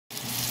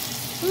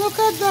Look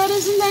at that,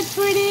 isn't that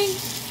pretty?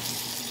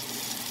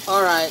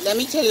 Alright, let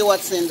me tell you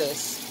what's in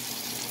this.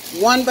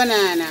 1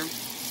 banana,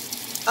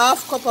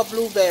 half cup of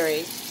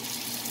blueberry,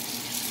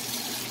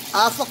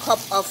 half a cup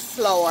of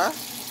flour,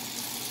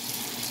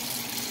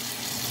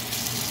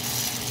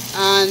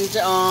 and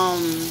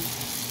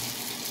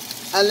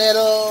a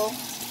little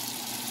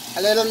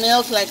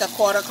milk, like a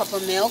quarter cup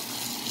of milk,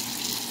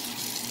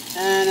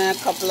 and a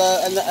couple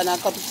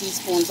of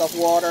teaspoons of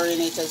water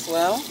in it as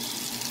well.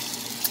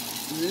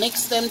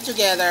 Mix them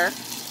together,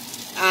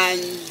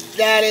 and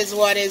that is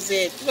what is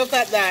it. Look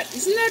at that,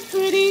 isn't that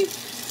pretty?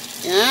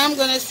 And I'm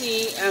gonna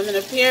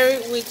pair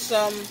it with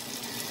some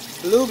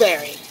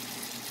blueberry,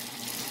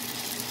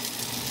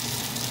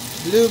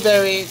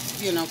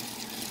 you know,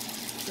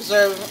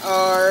 preserve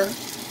or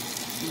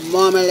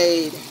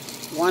marmalade,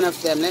 one of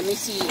them. Let me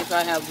see if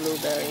I have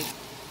blueberry.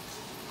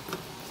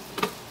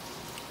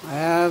 I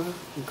have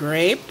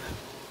grape,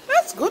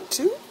 that's good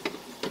too.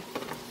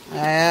 I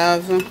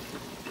have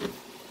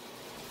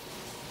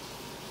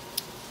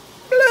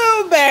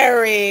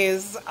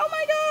blueberries. Oh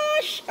my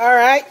gosh. All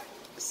right,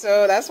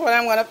 so that's what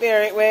I'm gonna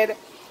pair it with,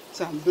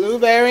 some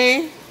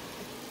blueberry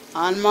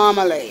and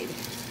marmalade.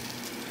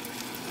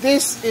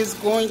 This is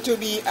going to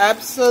be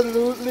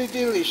absolutely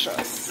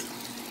delicious.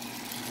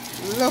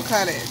 Look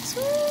at it.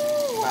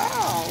 Ooh,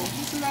 wow,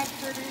 isn't that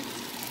pretty?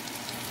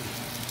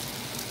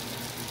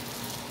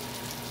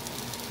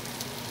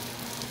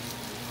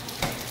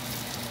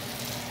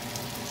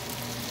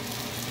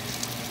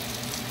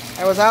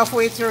 I was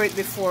halfway through it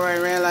before I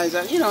realized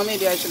that, you know,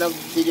 maybe I should have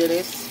videoed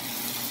this.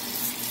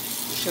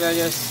 Should I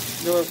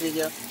just do a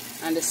video?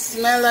 And the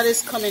smell that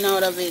is coming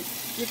out of it,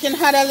 you can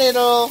add a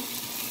little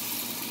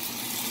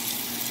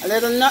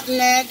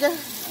nutmeg,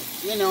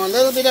 you know, a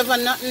little bit of a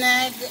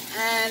nutmeg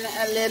and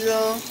a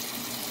little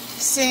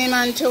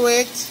cinnamon to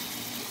it,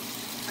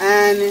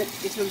 and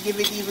it will give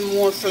it even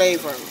more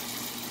flavor.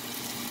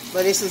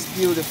 But this is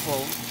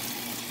beautiful.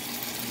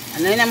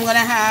 And then I'm gonna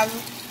have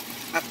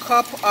a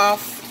cup of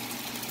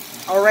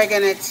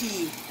oregano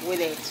tea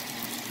with it.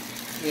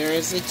 Here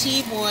is the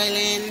tea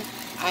boiling.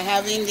 I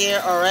have in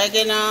there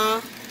oregano,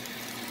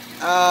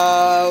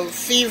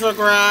 fever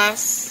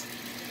grass,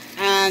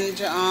 and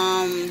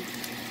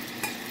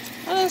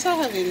what else I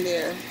have in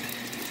there?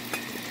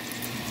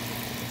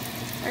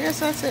 I guess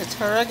that's it.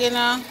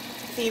 Oregano,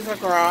 fever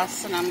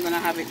grass, and I'm gonna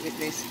have it with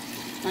this.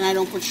 And I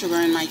don't put sugar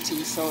in my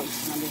tea, so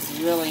it's gonna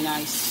be really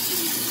nice.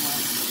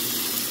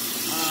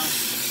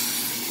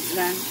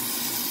 Then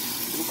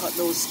look at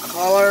those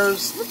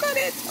colors. Look at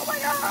it. Oh my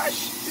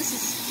gosh. This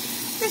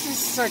is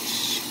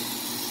such.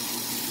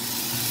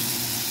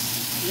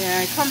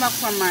 Yeah, I come back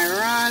from my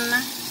run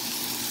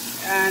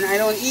and I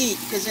don't eat,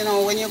 because you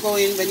know when you go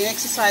in, when you're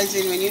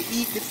exercising, when you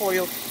eat before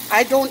you,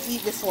 I don't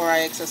eat before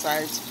I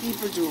exercise.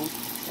 People do,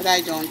 but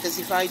I don't, because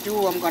if I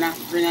do, I'm gonna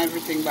bring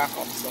everything back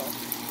up. So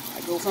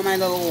I go for my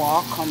little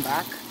walk, come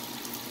back,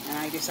 and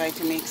I decide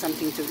to make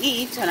something to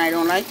eat, and I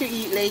don't like to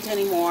eat late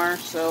anymore,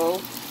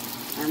 so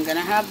I'm gonna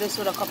have this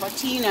with a cup of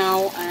tea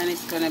now, and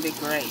it's gonna be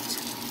great.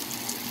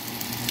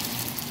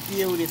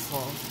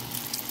 Beautiful.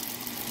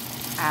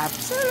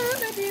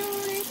 Absolutely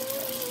beautiful.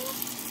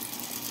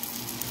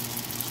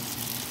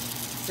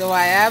 So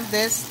I have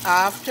this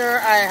after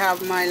I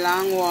have my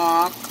long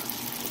walk.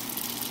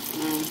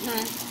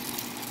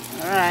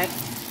 Alright.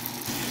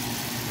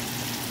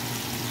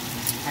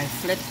 I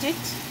flipped it.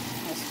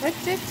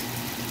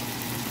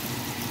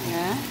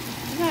 Yeah.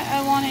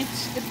 I wanted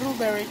the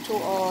blueberry to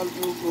all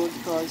do good,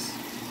 because,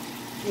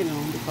 you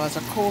know, because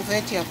of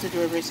COVID, you have to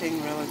do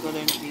everything really good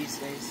in these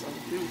days. So,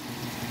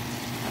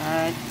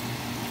 alright.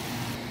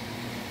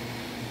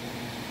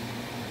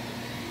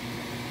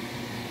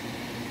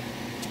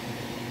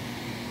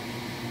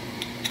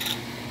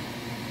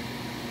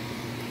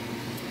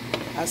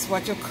 That's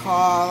what you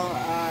call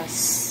a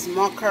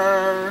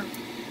smoker,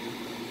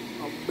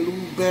 a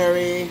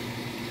blueberry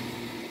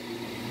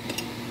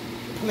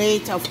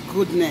plate of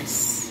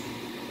goodness.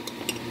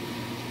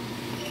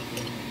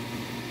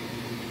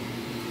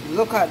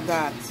 Look at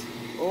that.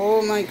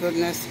 Oh my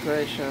goodness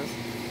gracious.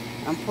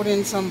 I'm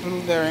putting some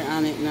blueberry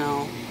on it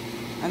now,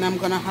 and I'm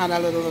gonna add a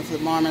little of the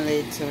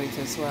marmalade to it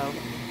as well.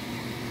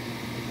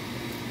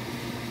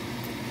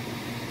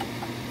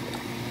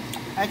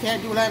 I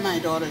can't do like my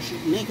daughter. She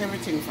make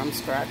everything from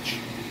scratch.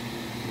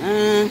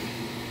 Look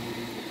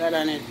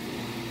at it.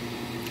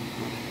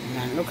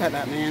 Man, look at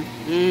that, man.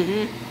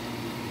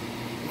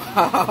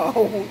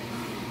 Wow.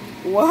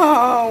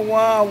 Wow,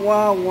 wow,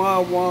 wow,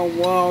 wow, wow,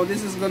 wow.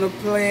 This is gonna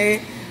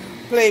play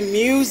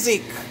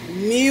music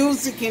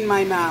in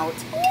my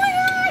mouth. Oh my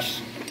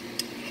gosh.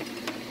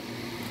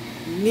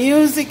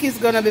 Music is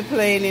gonna be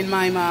playing in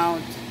my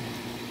mouth.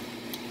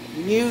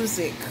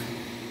 Music.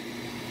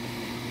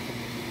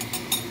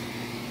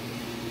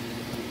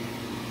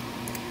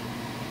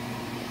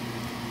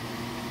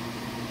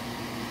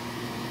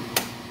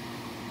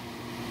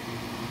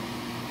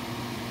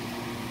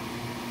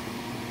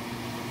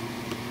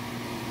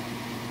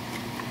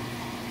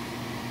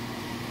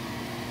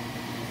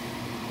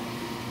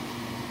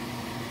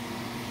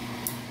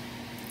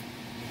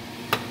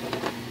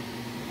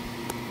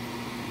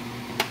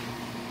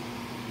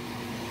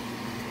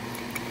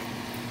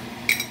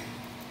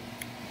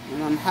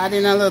 I'm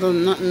adding a little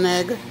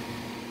nutmeg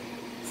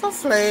for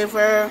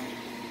flavor,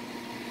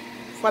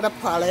 for the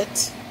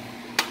palate,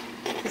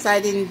 because I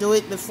didn't do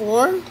it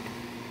before.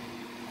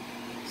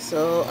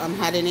 So I'm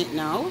adding it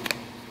now.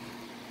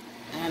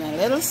 And a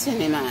little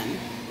cinnamon.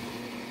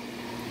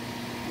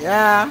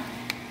 Yeah.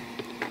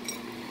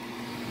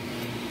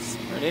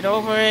 Spread it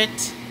over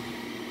it.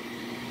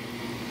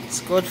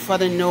 It's good for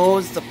the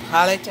nose, the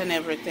palate, and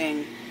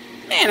everything.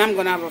 Man, I'm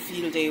gonna have a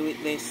field day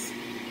with this.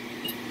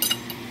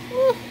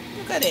 Ooh,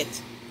 look at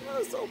it.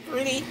 Oh, so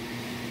pretty.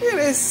 It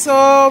is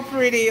so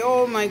pretty.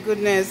 Oh my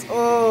goodness.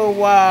 Oh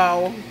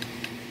wow.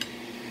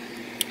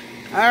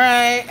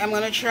 Alright, I'm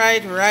gonna try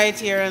it right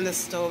here on the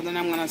stove. Then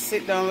I'm gonna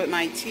sit down with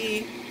my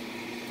tea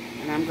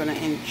and I'm gonna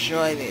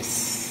enjoy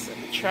this. Let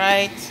me try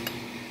it.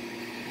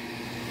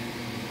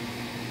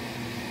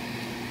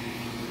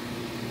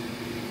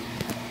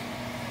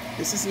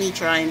 This is me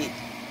trying it.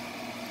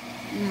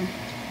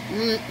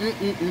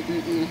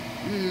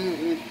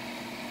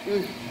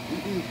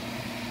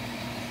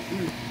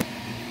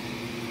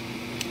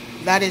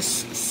 That is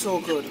so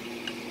good.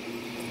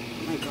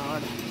 Oh my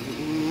God.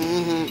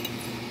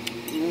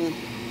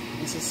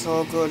 This is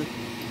so good.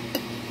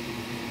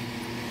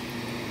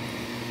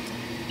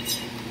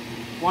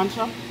 One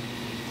shot?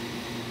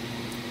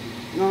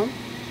 No?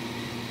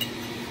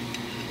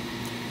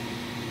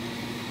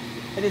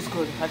 It is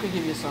good. I could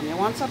give you some. You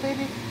want some,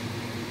 baby?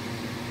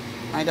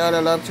 My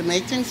daughter loves to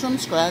make things from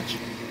scratch.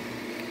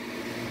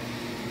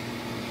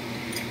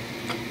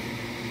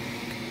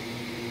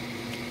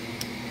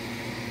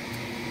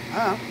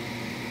 I'm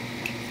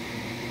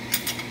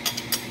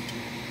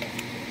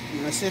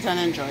gonna sit and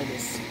enjoy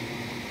this.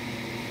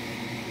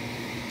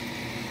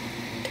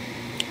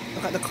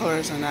 Look at the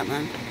colors on that,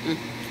 man.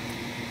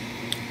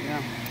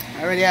 Yeah,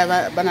 I already have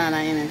a banana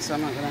in it, so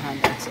I'm not gonna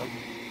have that. So,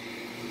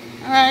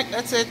 all right,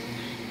 that's it.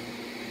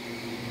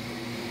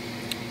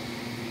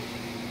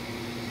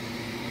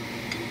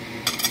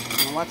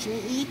 Wanna watch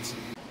me eat?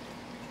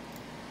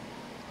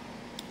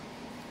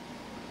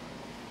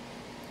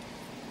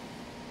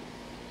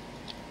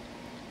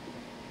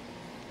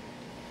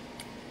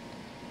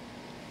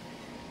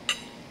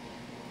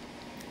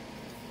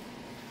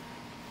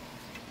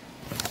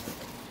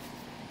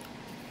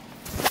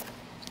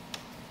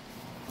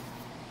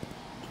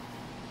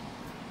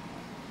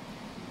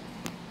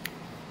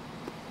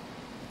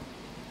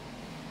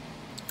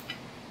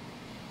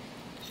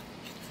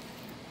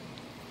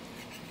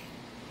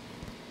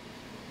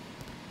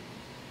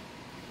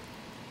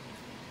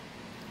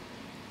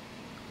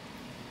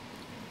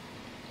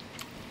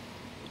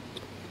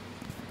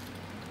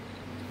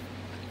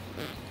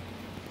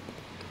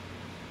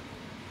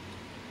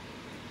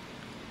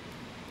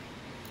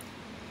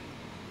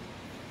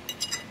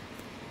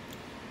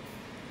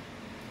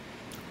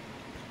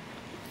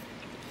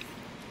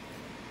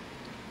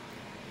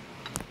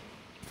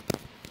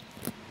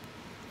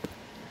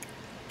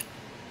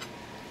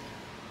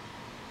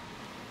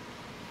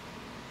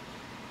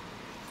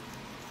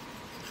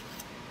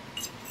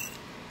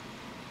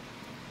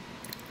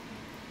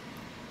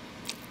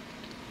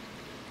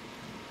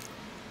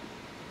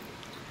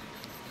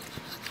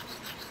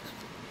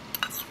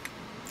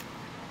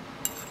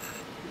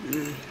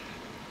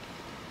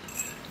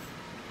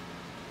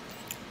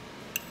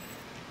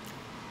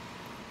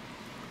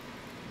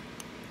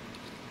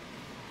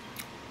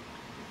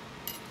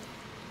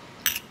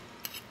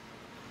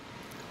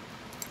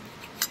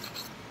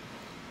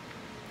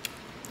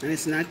 And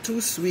it's not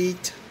too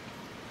sweet.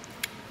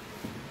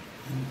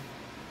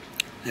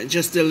 It's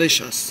just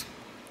delicious.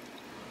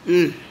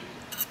 There's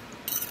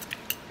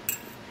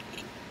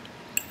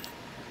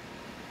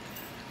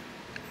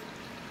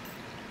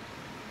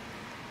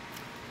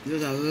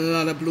a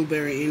lot of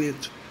blueberry in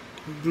it.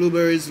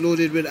 Blueberry is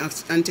loaded with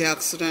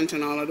antioxidant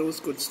and all of those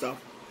good stuff.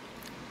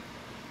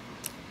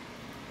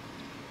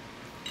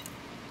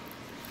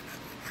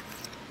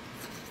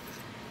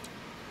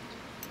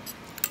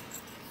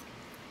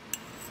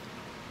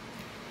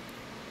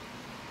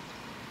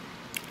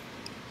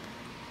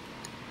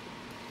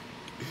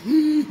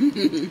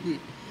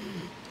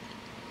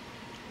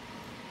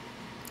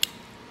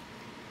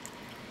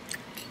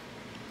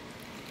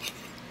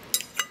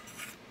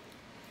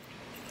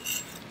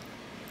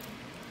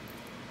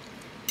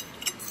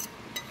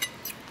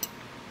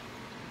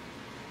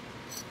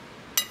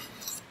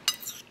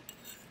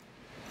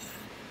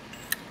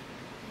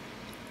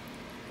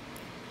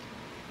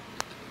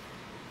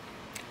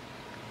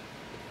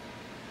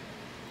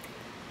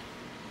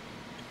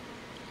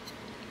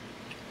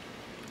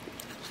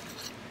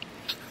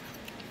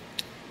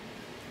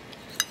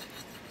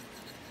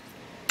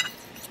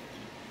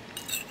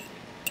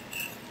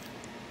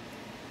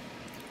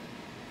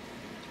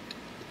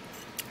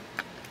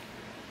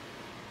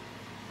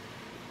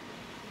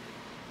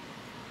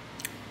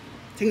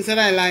 Things that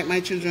I like, my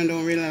children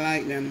don't really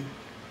like them.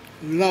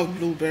 Love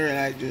blueberry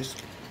like this.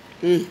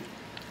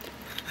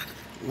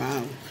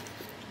 Wow.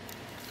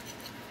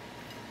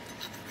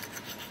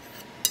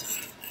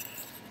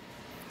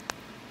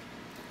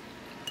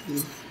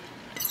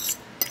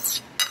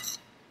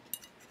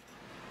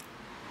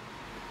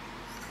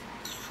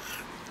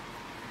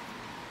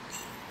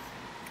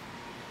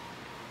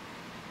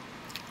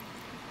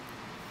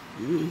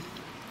 Mm.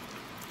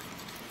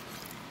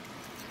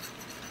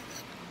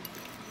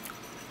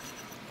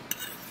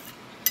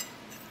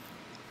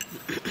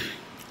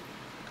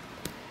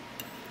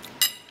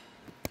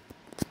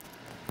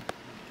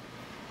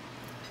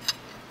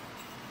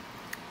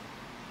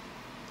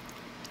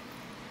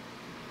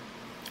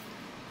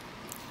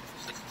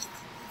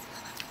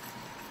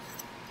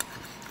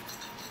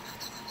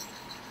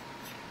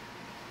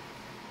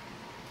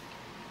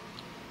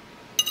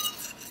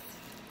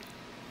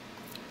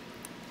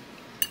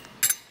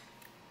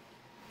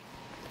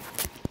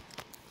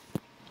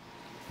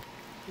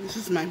 This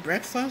is my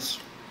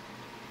breakfast,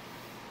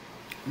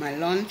 my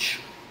lunch,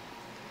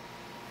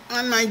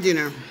 and my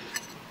dinner.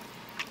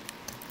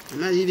 I'm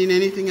not eating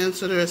anything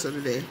else for the rest of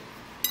the day.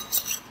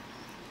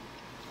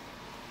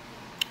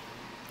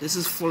 This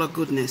is full of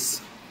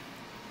goodness.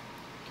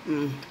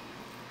 Mm.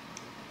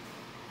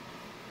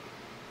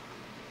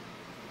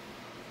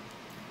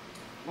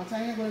 What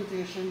time are you going to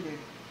your shindig?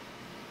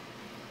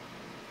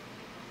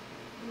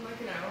 In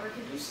like an hour.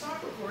 Could you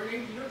stop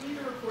recording? You don't need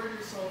to record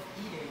yourself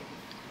eating.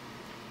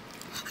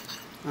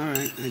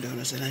 Alright, my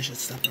daughter said I should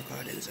stop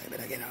recording, so I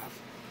better get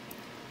off.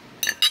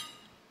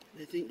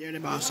 They think they're the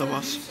boss of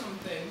us.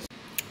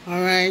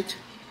 Alright,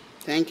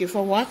 thank you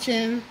for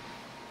watching.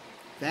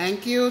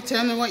 Thank you.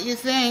 Tell me what you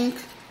think.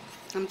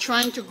 I'm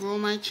trying to grow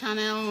my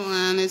channel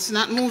and it's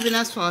not moving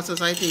as fast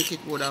as I think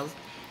it would have.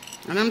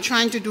 And I'm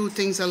trying to do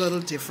things a little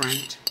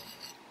different.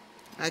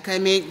 Like I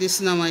make this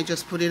now, I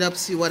just put it up,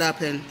 see what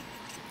happens.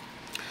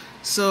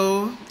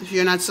 So, if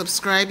you're not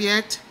subscribed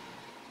yet,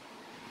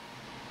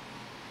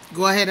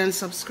 go ahead and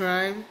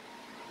subscribe.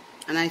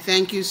 And I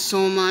thank you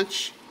so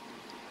much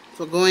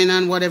for going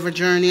on whatever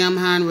journey I'm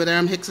on, whether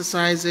I'm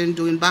exercising,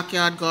 doing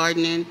backyard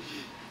gardening,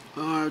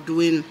 or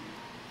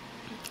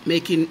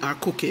making or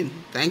cooking.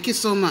 Thank you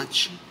so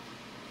much.